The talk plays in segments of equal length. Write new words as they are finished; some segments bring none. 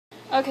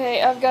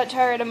Okay, I've got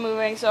tired of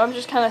moving, so I'm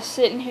just kind of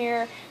sitting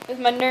here with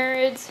my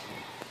nerds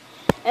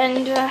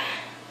and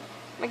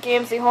my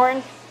KMC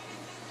horn.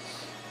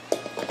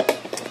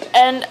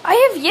 And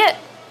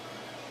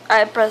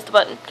I pressed the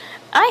button.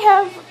 I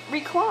have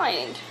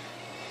reclined,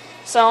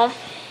 so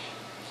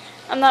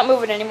I'm not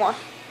moving anymore.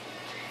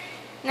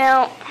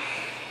 Now,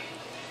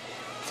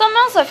 something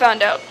else I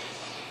found out.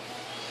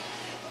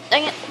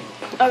 Dang it.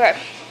 Okay.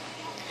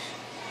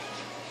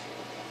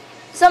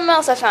 Something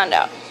else I found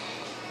out.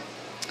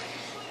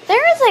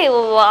 There is a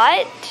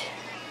lot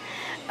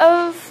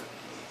of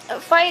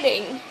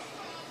fighting,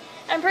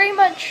 and pretty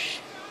much,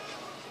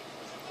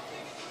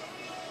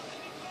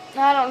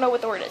 I don't know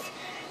what the word is,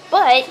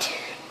 but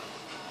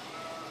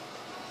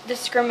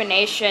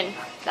discrimination.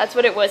 That's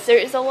what it was. There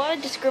is a lot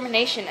of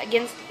discrimination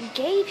against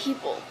gay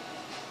people.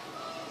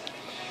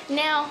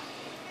 Now,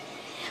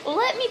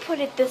 let me put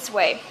it this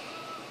way.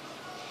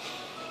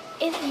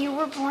 If you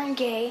were born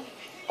gay,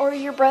 or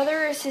your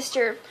brother or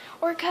sister,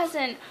 or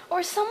cousin,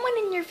 or someone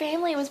in your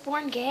family was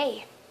born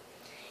gay,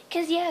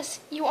 because yes,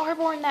 you are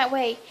born that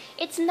way,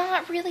 it's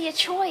not really a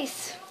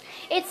choice.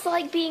 It's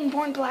like being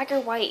born black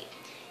or white.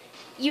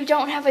 You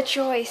don't have a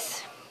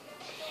choice.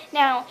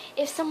 Now,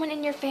 if someone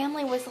in your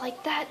family was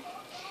like that,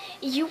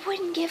 you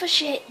wouldn't give a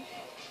shit.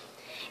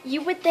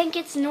 You would think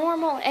it's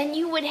normal, and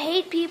you would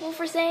hate people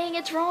for saying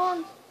it's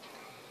wrong.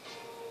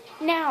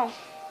 Now,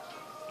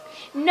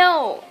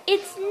 no,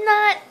 it's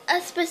not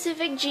a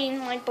specific gene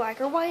like black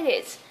or white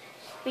is,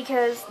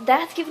 because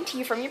that's given to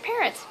you from your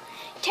parents.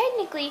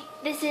 Technically,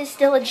 this is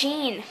still a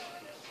gene.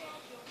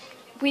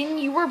 When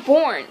you were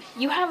born,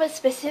 you have a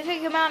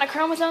specific amount of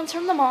chromosomes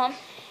from the mom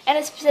and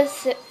a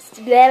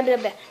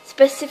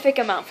specific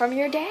amount from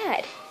your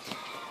dad.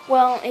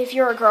 Well, if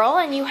you're a girl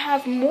and you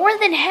have more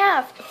than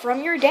half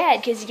from your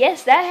dad, because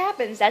yes, that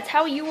happens. That's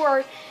how you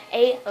are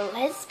a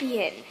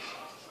lesbian,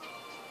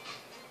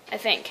 I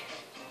think.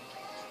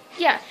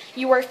 Yeah,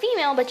 you are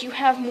female, but you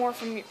have more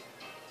from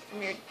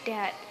your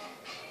dad.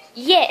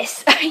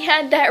 Yes, I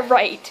had that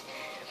right.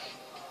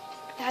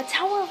 That's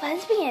how a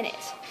lesbian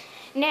is.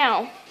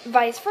 Now,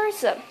 vice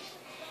versa.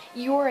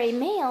 You're a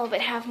male,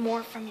 but have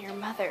more from your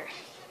mother.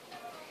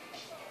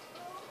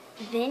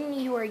 Then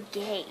you are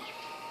gay.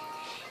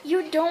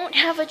 You don't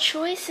have a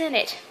choice in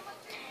it.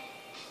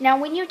 Now,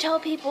 when you tell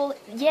people,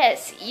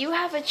 yes, you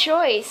have a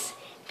choice,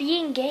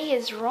 being gay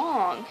is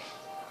wrong,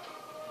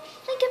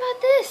 think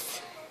about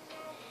this.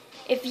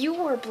 If you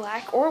were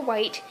black or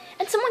white,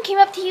 and someone came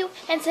up to you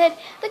and said,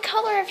 the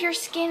color of your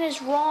skin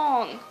is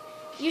wrong,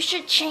 you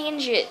should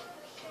change it,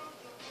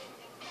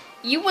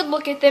 you would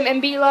look at them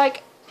and be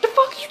like, the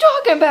fuck are you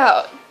talking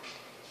about?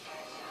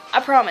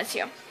 I promise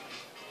you.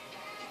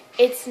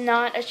 It's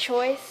not a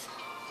choice,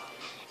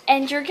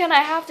 and you're gonna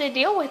have to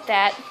deal with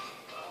that.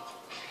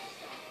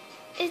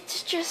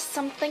 It's just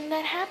something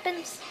that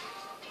happens.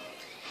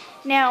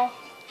 Now,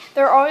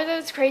 there are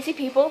those crazy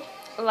people,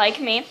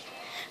 like me,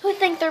 who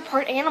think they're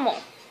part animal.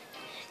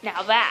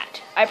 Now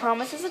that, I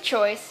promise, is a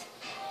choice,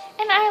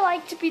 and I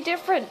like to be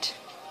different.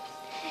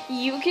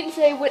 You can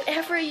say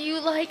whatever you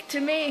like to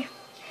me.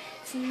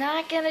 It's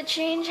not gonna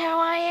change how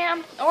I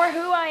am, or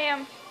who I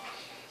am.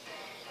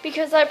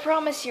 Because I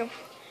promise you,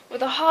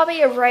 with a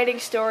hobby of writing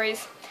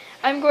stories,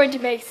 I'm going to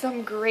make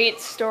some great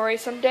story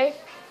someday.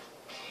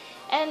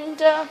 And,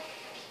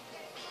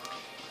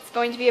 it's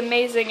going to be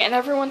amazing, and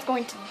everyone's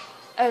going to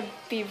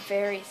be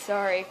very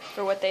sorry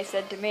for what they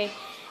said to me.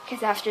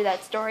 Because after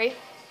that story,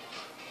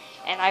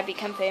 and I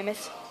become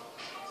famous,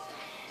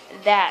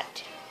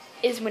 that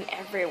is when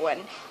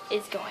everyone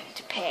is going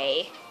to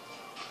pay.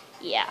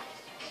 Yeah.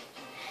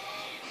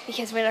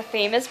 Because when a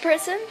famous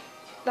person,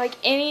 like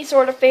any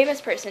sort of famous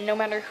person, no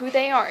matter who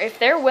they are, if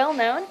they're well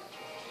known,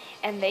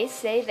 and they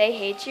say they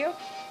hate you,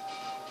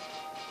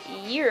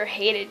 you're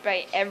hated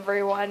by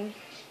everyone.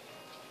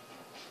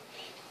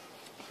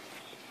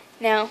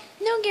 Now,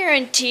 no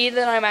guarantee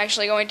that I'm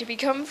actually going to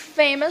become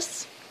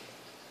famous.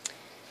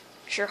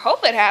 Sure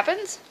hope it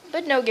happens,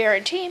 but no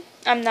guarantee.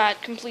 I'm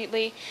not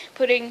completely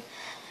putting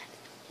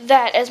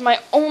that as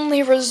my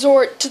only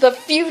resort to the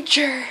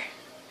future.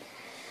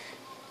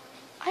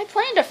 I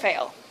plan to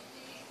fail,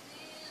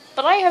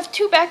 but I have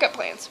 2 backup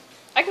plans.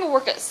 I can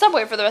work at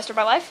Subway for the rest of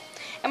my life,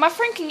 and my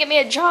friend can get me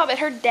a job at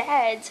her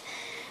dad's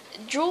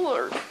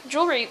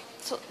jewelry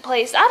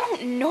place. I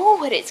don't know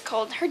what it's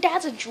called. Her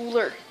dad's a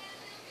jeweler.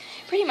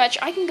 Pretty much,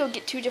 I can go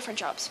get 2 different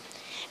jobs.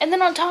 And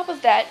then on top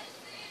of that,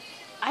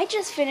 I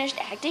just finished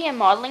acting and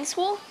modeling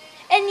school,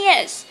 and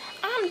yes,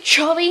 I'm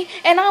chubby,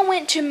 and I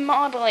went to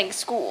modeling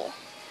school.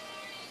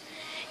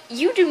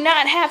 You do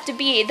not have to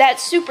be that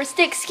super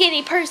thick,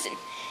 skinny person,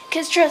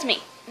 because trust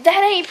me,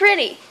 that ain't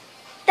pretty.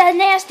 That's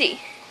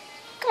nasty.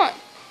 Come on.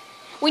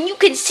 When you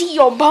can see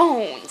your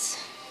bones.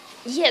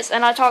 Yes,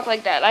 and I talk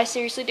like that, I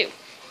seriously do.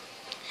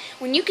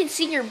 When you can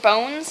see your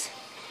bones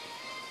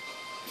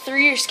through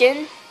your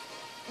skin,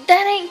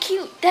 that ain't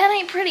cute, that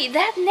ain't pretty,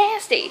 that's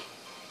nasty.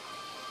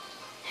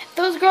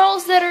 Those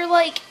girls that are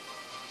like,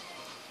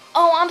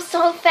 oh, I'm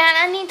so fat,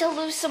 I need to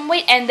lose some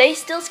weight, and they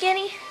still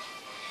skinny?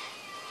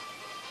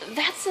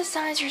 That's the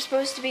size you're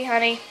supposed to be,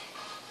 honey.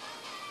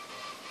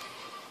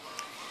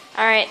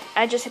 Alright,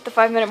 I just hit the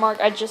 5-minute mark.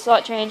 I just saw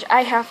it change.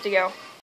 I have to go.